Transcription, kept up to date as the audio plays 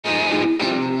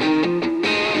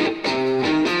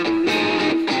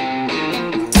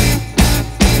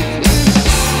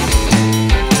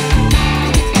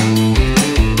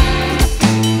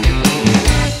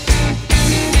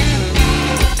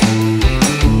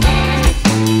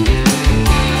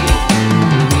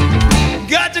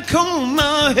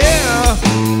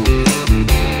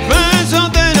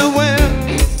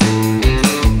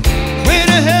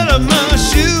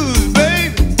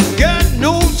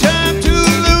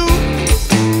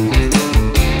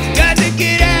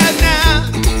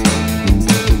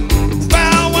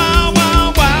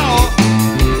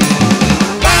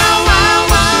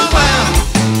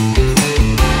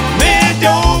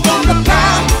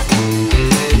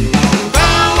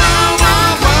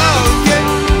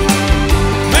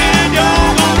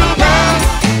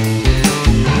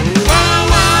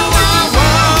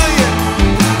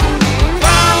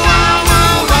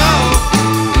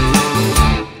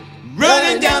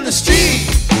down the street,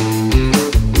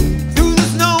 through the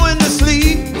snow and the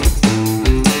sleet.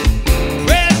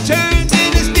 Red turns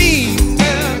into steam,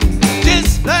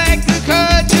 just like the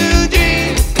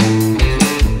cartridge.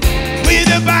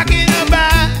 With a back in a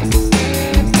bite,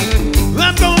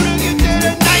 I'm gonna get to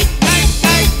the night, night,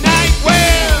 night, night.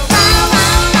 Well, wow,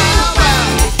 wow, wow, wow.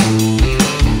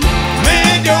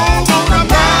 Man, don't wanna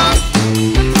rock.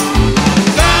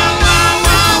 Wow, wow,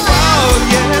 wow, wow,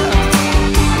 yeah.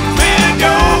 Man,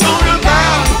 don't wanna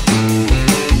rock.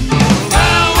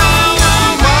 Wow, wow, wow,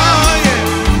 wow, yeah.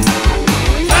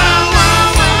 Wow, wow,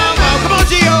 wow, wow. Come on,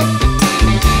 Gio.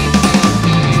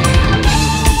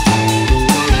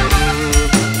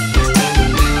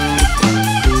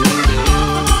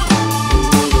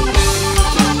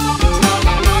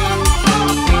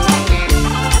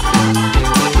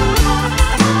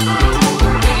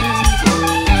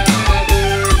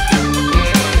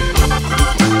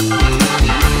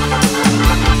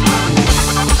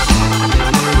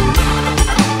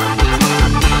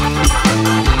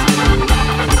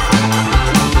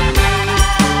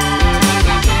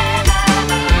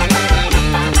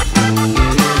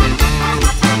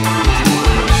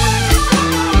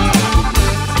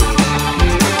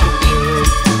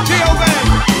 Gio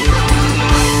Banks.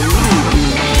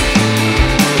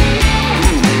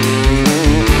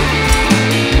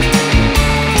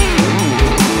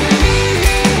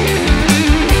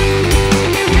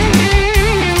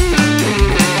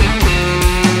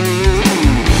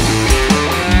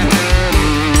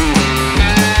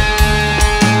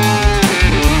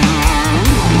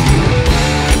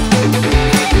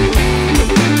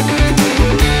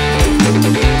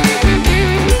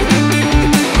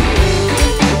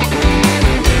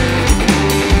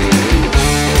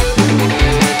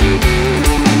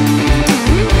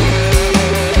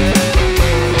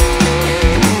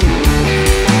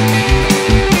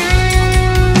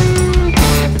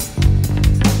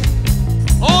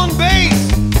 On bass,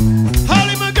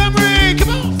 Holly Montgomery, come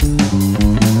on.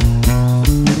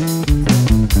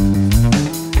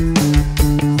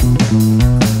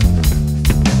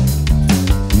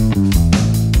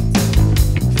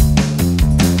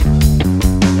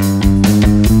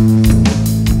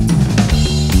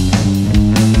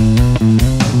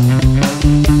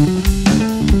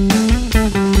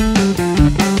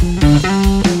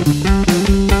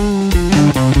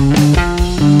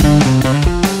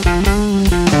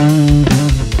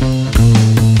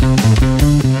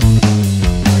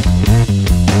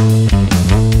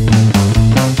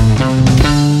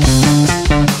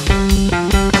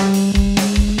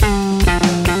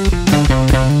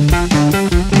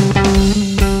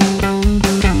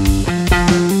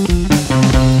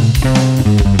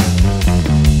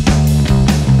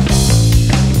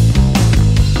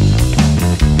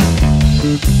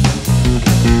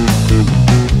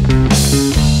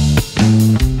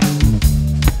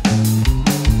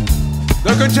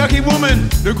 The Kentucky woman,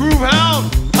 the groove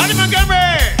hound, Holly Montgomery.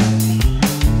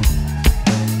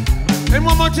 And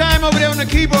one more time over there on the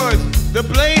keyboards, the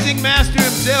blazing master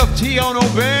himself, Tionno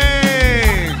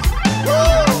Banks.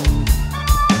 Woo!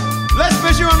 Les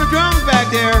Fisher on the drums back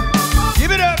there.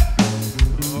 Give it up.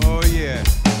 Oh yeah.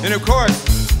 And of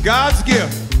course, God's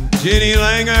gift, Jenny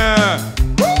Langer.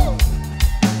 Woo!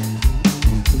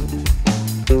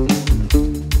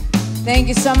 Thank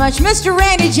you so much. Mr.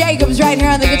 Randy Jacobs right here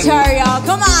on the guitar, y'all.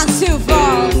 Come on, Sioux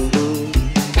Falls.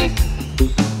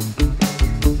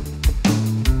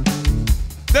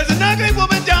 There's an ugly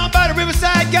woman down by the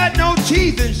riverside, got no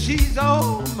teeth, and she's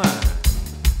all mine.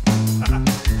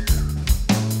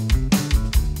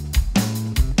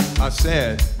 I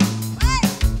said,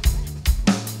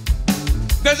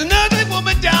 there's an ugly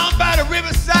woman down by the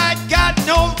riverside, got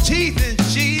no teeth, and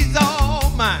she's all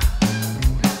mine.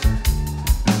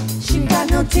 She got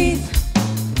no teeth.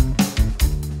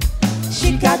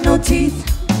 She got no teeth.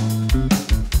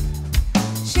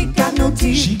 She got no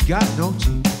teeth. She got no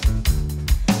teeth.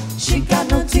 She got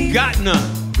no teeth. Got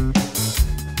none.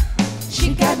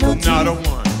 She got no teeth. Not a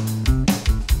one.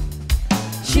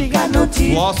 She got no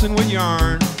teeth. Flossing with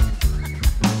yarn.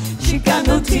 She got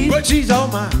no teeth. But she's all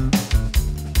mine.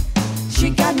 She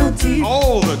got no teeth.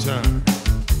 All the time.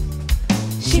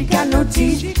 She got no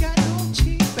teeth. She got no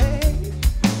teeth, babe.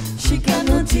 She got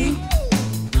no teeth.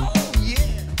 Oh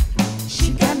yeah.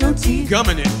 She got no teeth.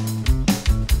 Coming in.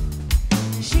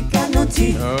 She got no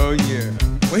teeth. Oh yeah.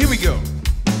 Well, here we go.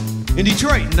 In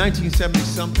Detroit in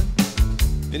 1970-something,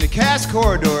 in the Cass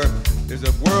Corridor, there's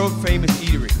a world-famous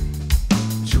eatery.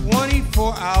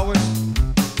 24 hours,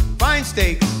 fine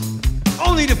steaks,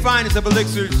 only the finest of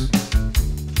elixirs,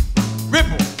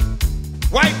 Ripple,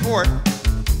 White Port,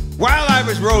 Wild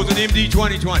Irish Rose, and MD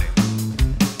 2020.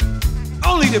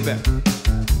 sweeter better.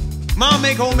 Mom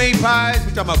make homemade pies.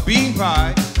 We're talking about bean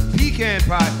pie, pecan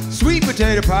pie, sweet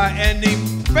potato pie, and the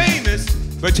famous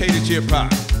potato chip pie.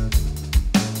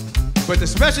 But the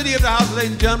specialty of the house,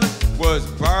 ladies and gentlemen, was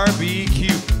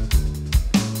barbecue.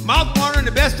 Mouth-watering,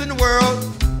 the best in the world.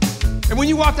 And when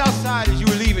you walked outside as you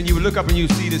were leaving, you would look up and you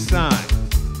would see this sign.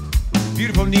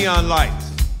 Beautiful neon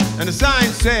lights. And the sign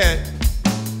said,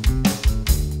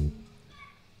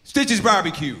 Stitch's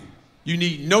Barbecue. You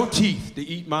need no teeth to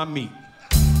eat my meat.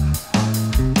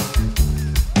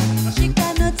 She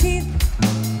got no teeth.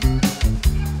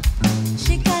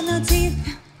 She got no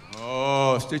teeth.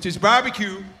 Oh, Stitch's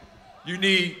Barbecue. You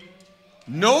need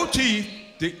no teeth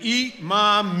to eat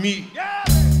my meat. Yeah.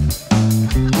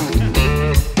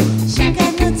 She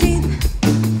got no teeth.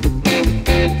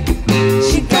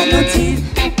 She got no teeth.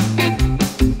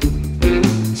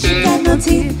 She got no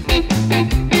teeth.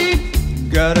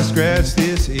 Gotta scratch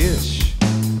this itch.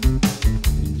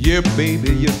 Yeah,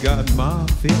 baby, you got my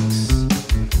fix.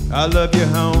 I love your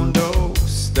hound dog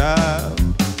style.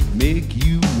 Make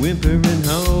you whimper and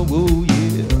howl, oh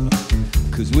yeah.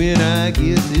 'Cause when I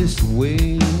get this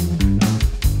way,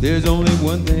 there's only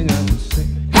one thing I can say.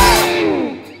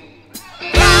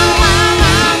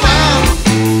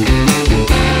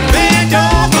 Bad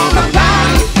dog on the block.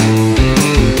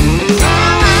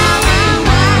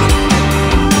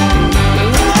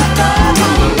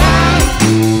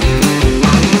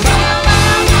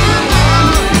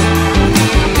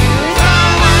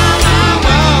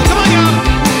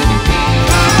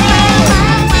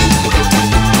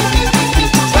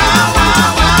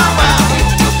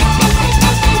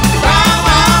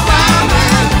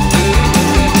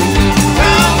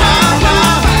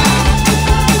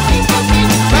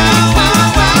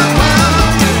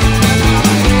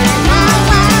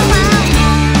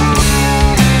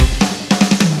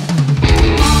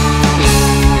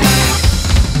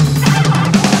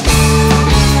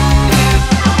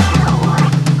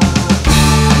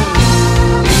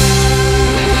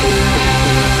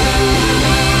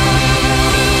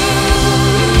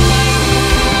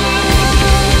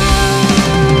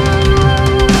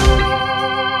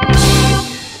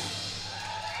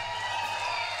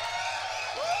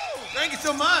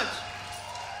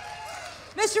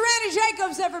 Mr. Randy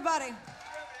Jacobs, everybody.